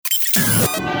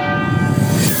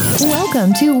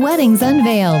Welcome to Weddings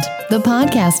Unveiled, the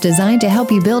podcast designed to help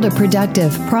you build a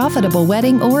productive, profitable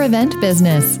wedding or event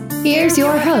business. Here's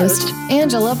your host,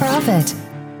 Angela Profit.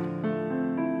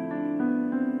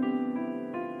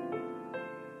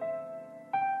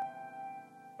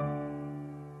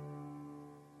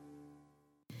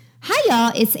 Hi,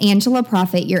 y'all. It's Angela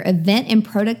Profit, your event and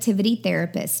productivity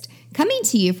therapist, coming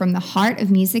to you from the heart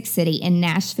of Music City in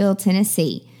Nashville,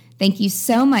 Tennessee. Thank you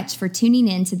so much for tuning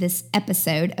in to this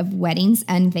episode of Weddings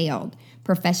Unveiled,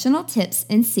 professional tips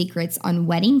and secrets on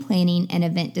wedding planning and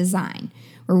event design,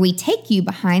 where we take you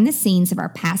behind the scenes of our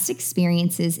past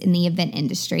experiences in the event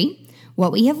industry,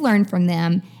 what we have learned from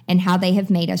them, and how they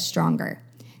have made us stronger.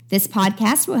 This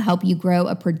podcast will help you grow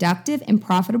a productive and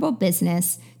profitable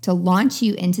business to launch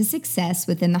you into success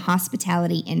within the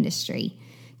hospitality industry.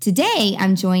 Today,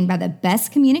 I'm joined by the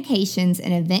best communications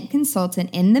and event consultant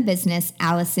in the business,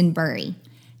 Allison Burry.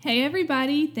 Hey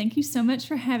everybody, thank you so much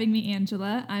for having me,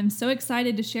 Angela. I'm so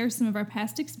excited to share some of our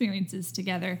past experiences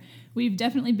together. We've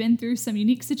definitely been through some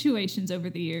unique situations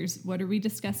over the years. What are we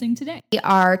discussing today? We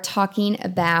are talking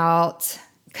about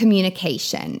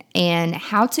communication and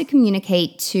how to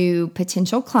communicate to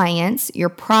potential clients, your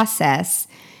process,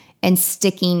 and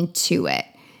sticking to it.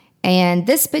 And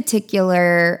this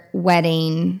particular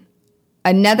wedding,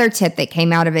 another tip that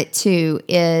came out of it too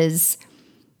is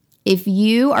if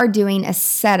you are doing a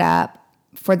setup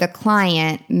for the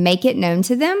client, make it known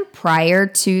to them prior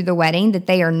to the wedding that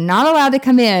they are not allowed to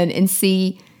come in and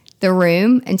see the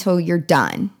room until you're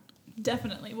done.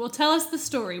 Definitely. Well, tell us the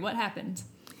story. What happened?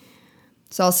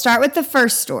 So I'll start with the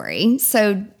first story.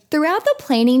 So throughout the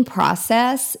planning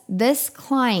process, this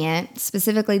client,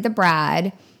 specifically the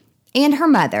bride, and her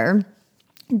mother,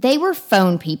 they were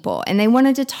phone people and they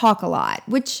wanted to talk a lot,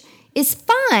 which is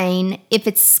fine if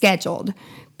it's scheduled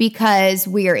because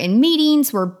we are in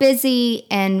meetings, we're busy,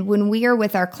 and when we are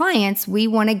with our clients, we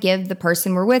want to give the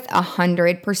person we're with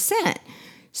 100%.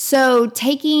 So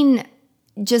taking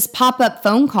just pop-up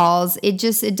phone calls, it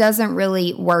doesn't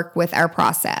really work with our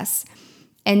process.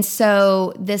 And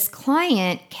so this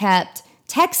client kept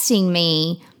texting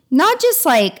me, not just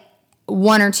like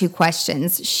one or two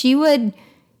questions. She would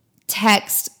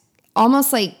text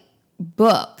almost like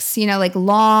books, like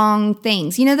long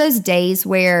things. Those days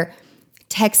where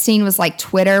texting was like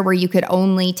Twitter, where you could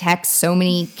only text so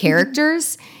many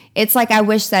characters? It's like, I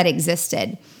wish that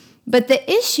existed. But the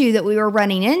issue that we were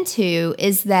running into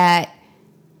is that,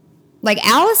 like,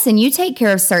 Allison, you take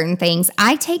care of certain things.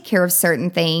 I take care of certain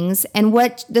things. And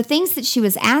what the things that she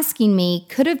was asking me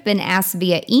could have been asked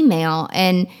via email,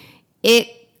 and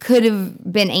it could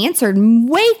have been answered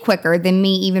way quicker than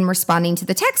me even responding to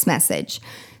the text message.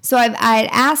 So I had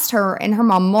asked her and her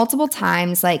mom multiple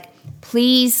times, like,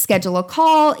 please schedule a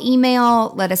call,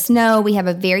 email, let us know. We have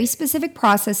a very specific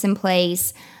process in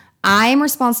place. I am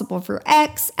responsible for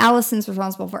X. Allison's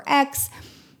responsible for X.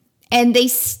 And they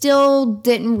still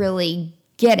didn't really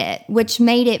get it, which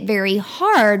made it very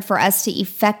hard for us to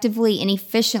effectively and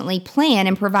efficiently plan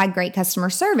and provide great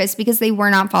customer service because they were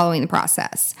not following the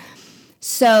process.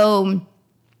 So,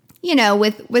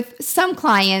 with some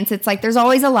clients, it's like there's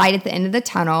always a light at the end of the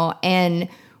tunnel, and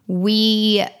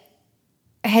we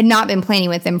had not been planning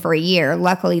with them for a year.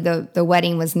 Luckily, the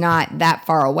wedding was not that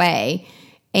far away.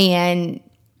 And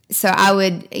so I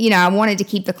wanted to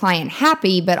keep the client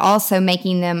happy, but also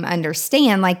making them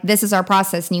understand, like, this is our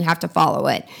process and you have to follow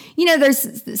it.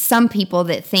 There's some people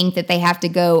that think that they have to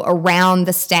go around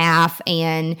the staff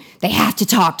and they have to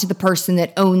talk to the person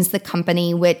that owns the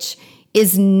company, which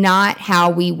is not how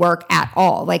we work at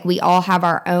all. Like, we all have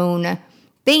our own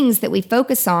things that we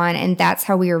focus on, and that's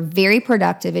how we are very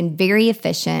productive and very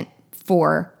efficient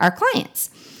for our clients.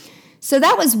 So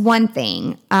that was one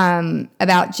thing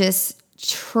about just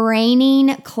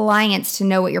training clients to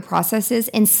know what your process is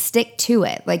and stick to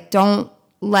it. Like, don't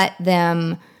let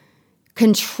them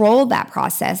control that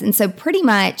process. And so pretty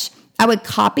much I would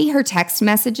copy her text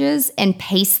messages and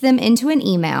paste them into an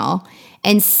email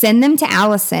and send them to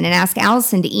Allison and ask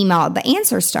Allison to email the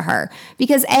answers to her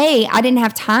because I didn't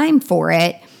have time for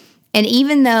it. And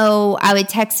even though I would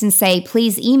text and say,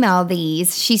 please email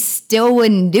these, she still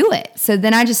wouldn't do it. So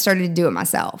then I just started to do it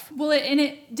myself. Well,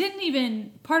 it didn't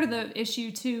even, part of the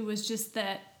issue too was just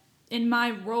that in my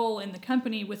role in the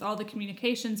company with all the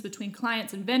communications between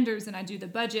clients and vendors, and I do the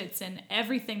budgets and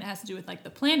everything that has to do with like the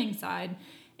planning side,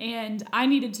 and I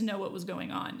needed to know what was going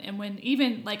on. And when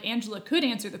even like Angela could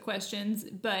answer the questions,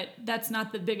 but that's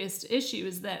not the biggest issue,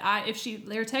 is that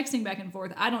they're texting back and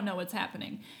forth, I don't know what's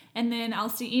happening. And then I'll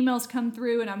see emails come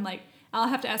through and I'm like, I'll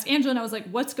have to ask Angela, and I was like,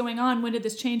 what's going on? When did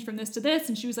this change from this to this?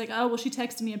 And she was like, oh, well, she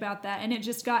texted me about that. And it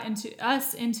just got into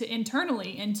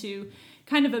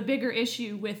kind of a bigger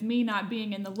issue with me not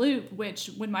being in the loop,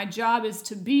 which when my job is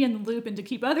to be in the loop and to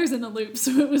keep others in the loop,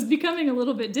 so it was becoming a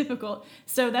little bit difficult.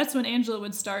 So that's when Angela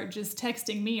would start just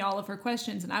texting me all of her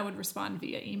questions, and I would respond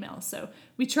via email. So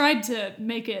we tried to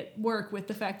make it work with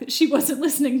the fact that she wasn't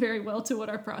listening very well to what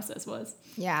our process was.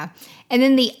 Yeah. And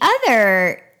then the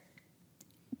other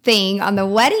thing on the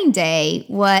wedding day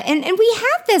was, and we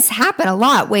have this happen a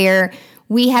lot where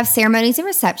we have ceremonies and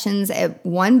receptions at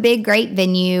one big great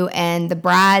venue, and the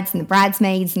brides and the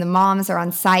bridesmaids and the moms are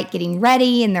on site getting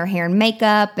ready in their hair and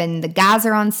makeup, and the guys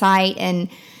are on site. And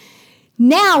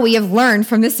now we have learned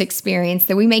from this experience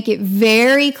that we make it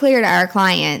very clear to our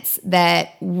clients that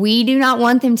we do not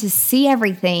want them to see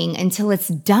everything until it's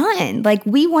done. Like,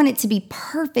 we want it to be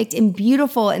perfect and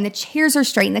beautiful, and the chairs are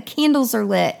straight and the candles are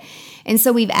lit. And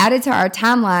so we've added to our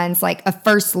timelines like a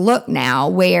first look now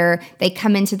where they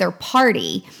come into their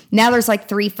party. Now there's like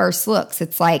 3 first looks.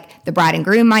 It's like the bride and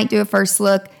groom might do a first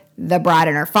look, the bride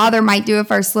and her father might do a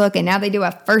first look, and now they do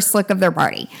a first look of their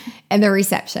party and their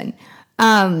reception.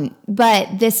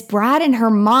 But this bride and her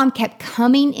mom kept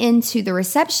coming into the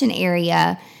reception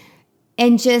area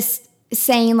and just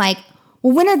saying like,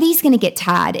 well, when are these going to get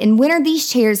tied? And when are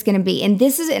these chairs going to be? And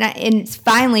this is, and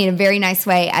finally, in a very nice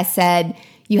way, I said,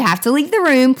 you have to leave the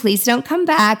room. Please don't come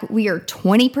back. We are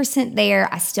 20% there.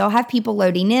 I still have people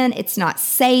loading in. It's not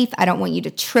safe. I don't want you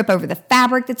to trip over the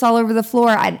fabric that's all over the floor.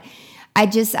 I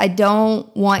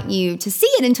don't want you to see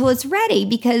it until it's ready,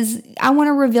 because I want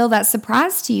to reveal that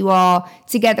surprise to you all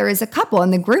together as a couple.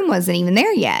 And the groom wasn't even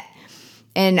there yet.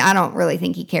 And I don't really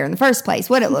think he cared in the first place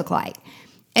what it looked like.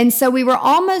 And so we were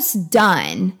almost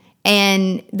done,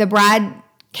 and the bride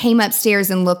came upstairs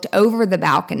and looked over the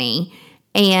balcony,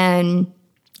 and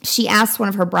she asked one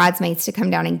of her bridesmaids to come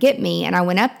down and get me. And I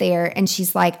went up there, and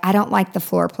she's like, I don't like the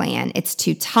floor plan. It's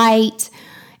too tight.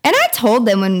 And I told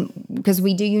them, because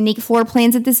we do unique floor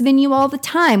plans at this venue all the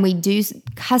time, we do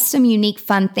custom, unique,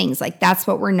 fun things. Like, that's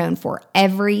what we're known for.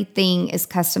 Everything is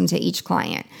custom to each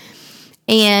client.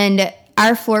 And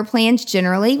our floor plans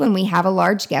generally, when we have a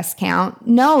large guest count,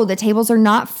 no, the tables are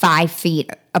not 5 feet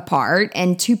apart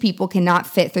and 2 people cannot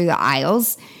fit through the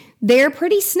aisles. They're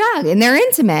pretty snug and they're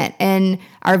intimate, and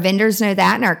our vendors know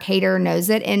that, and our caterer knows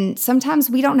it. And sometimes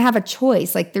we don't have a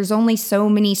choice. Like, there's only so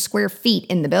many square feet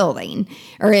in the building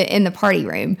or in the party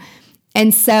room.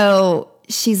 And so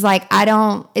she's like,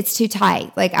 it's too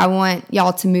tight. Like, I want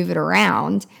y'all to move it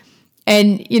around.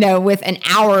 And, with an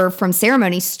hour from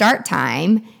ceremony start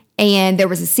time, and there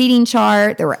was a seating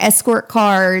chart, there were escort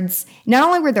cards. Not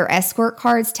only were there escort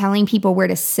cards telling people where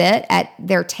to sit at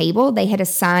their table, they had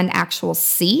assigned actual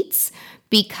seats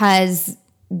because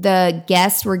the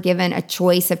guests were given a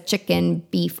choice of chicken,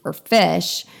 beef, or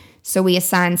fish. So we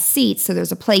assigned seats, so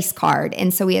there's a place card.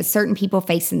 And so we had certain people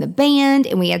facing the band,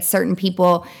 and we had certain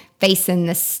people facing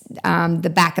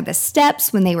the back of the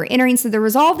steps when they were entering. So there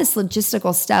was all this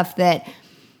logistical stuff that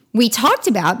we talked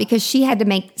about because she had to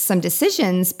make some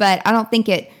decisions, but I don't think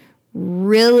it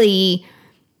really,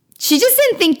 she just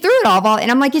didn't think through it all.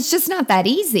 And I'm like, it's just not that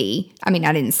easy. I mean,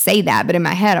 I didn't say that, but in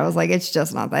my head, I was like, it's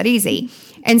just not that easy.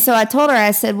 And so I told her,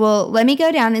 I said, well, let me go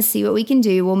down and see what we can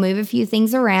do. We'll move a few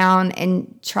things around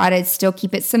and try to still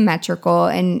keep it symmetrical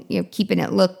and, keeping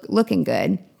it looking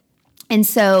good. And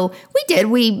so we did.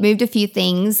 We moved a few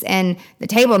things, and the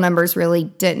table numbers really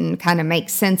didn't kind of make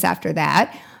sense after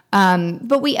that.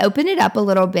 But we opened it up a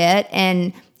little bit,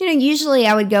 and, usually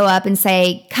I would go up and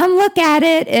say, come look at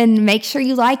it and make sure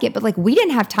you like it. But we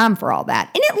didn't have time for all that.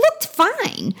 And it looked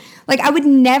fine. I would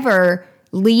never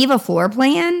leave a floor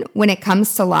plan when it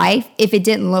comes to life if it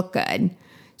didn't look good.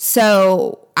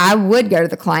 So I would go to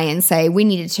the client and say, we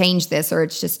need to change this or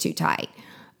it's just too tight.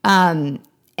 And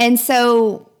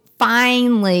so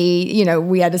finally,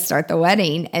 we had to start the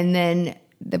wedding, and then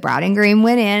the bride and groom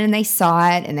went in and they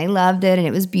saw it and they loved it and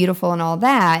it was beautiful and all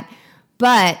that.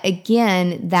 But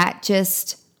again, that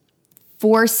just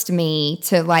forced me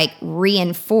to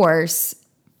reinforce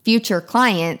future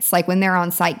clients, when they're on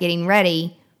site getting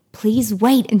ready, please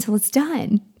wait until it's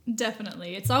done.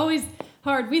 Definitely. It's always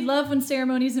hard. We love when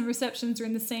ceremonies and receptions are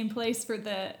in the same place for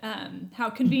the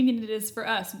how convenient it is for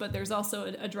us, but there's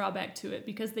also a drawback to it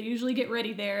because they usually get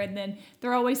ready there, and then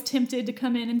they're always tempted to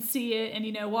come in and see it,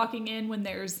 and walking in when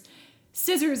there's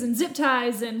scissors and zip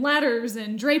ties and ladders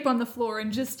and drape on the floor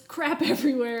and just crap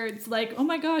everywhere. It's like, oh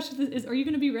my gosh, are you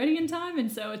going to be ready in time?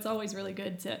 And so it's always really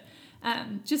good to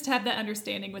just have that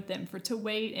understanding with them to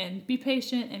wait and be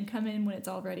patient and come in when it's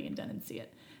all ready and done and see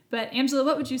it. But Angela,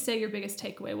 what would you say your biggest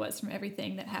takeaway was from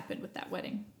everything that happened with that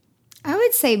wedding? I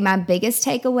would say my biggest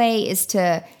takeaway is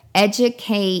to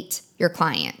educate your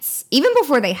clients. Even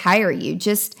before they hire you,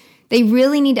 they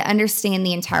really need to understand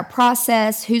the entire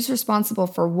process, who's responsible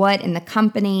for what in the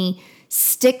company,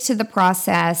 stick to the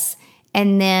process,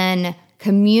 and then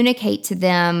communicate to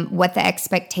them what the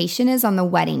expectation is on the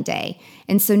wedding day.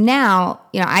 And so now,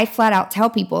 I flat out tell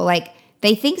people, like,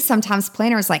 they think sometimes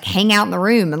planners like hang out in the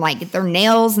room and like get their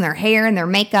nails and their hair and their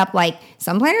makeup. Like,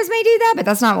 some planners may do that, but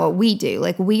that's not what we do.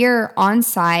 Like, we are on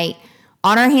site,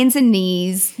 on our hands and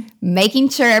knees, making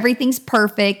sure everything's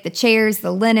perfect, the chairs,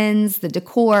 the linens, the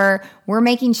decor. We're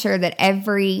making sure that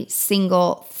every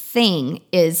single thing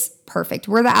is perfect.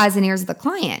 We're the eyes and ears of the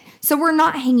client. So we're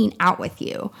not hanging out with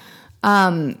you.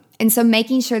 And so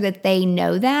making sure that they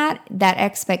know that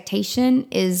expectation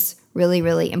is really,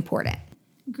 really important.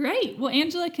 Great. Well,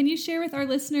 Angela, can you share with our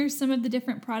listeners some of the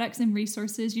different products and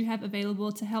resources you have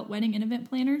available to help wedding and event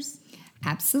planners?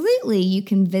 Absolutely. You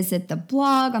can visit the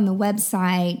blog on the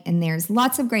website, and there's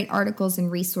lots of great articles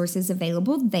and resources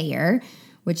available there,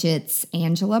 which it's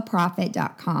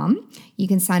angelaprofit.com. You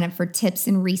can sign up for tips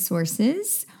and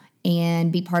resources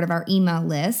and be part of our email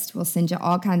list. We'll send you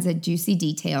all kinds of juicy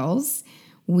details.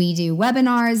 We do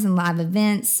webinars and live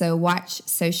events, so watch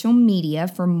social media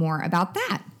for more about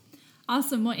that.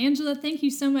 Awesome. Well, Angela, thank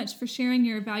you so much for sharing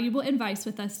your valuable advice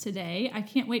with us today. I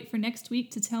can't wait for next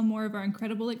week to tell more of our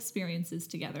incredible experiences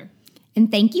together. And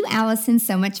thank you, Allison,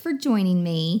 so much for joining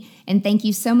me. And thank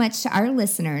you so much to our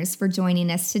listeners for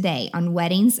joining us today on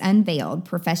Weddings Unveiled,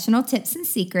 professional tips and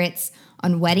secrets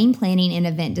on wedding planning and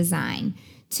event design.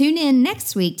 Tune in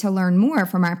next week to learn more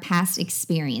from our past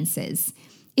experiences.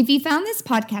 If you found this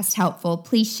podcast helpful,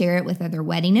 please share it with other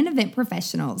wedding and event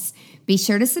professionals. Be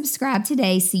sure to subscribe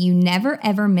today so you never,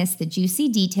 ever miss the juicy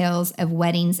details of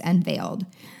Weddings Unveiled.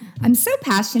 I'm so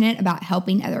passionate about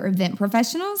helping other event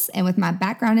professionals, and with my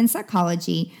background in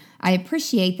psychology, I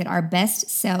appreciate that our best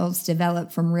selves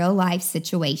develop from real-life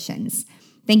situations.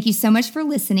 Thank you so much for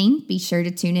listening. Be sure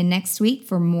to tune in next week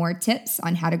for more tips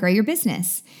on how to grow your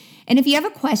business. And if you have a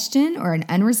question or an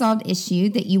unresolved issue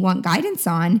that you want guidance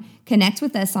on, connect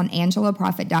with us on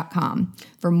angelaprofit.com.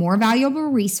 For more valuable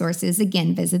resources,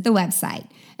 again, visit the website.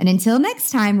 And until next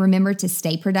time, remember to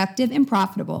stay productive and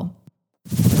profitable.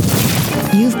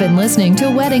 You've been listening to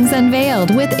Weddings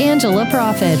Unveiled with Angela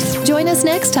Profit. Join us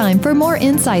next time for more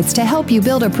insights to help you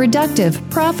build a productive,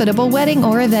 profitable wedding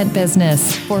or event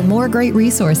business. For more great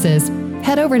resources,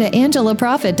 head over to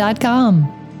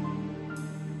angelaprofit.com.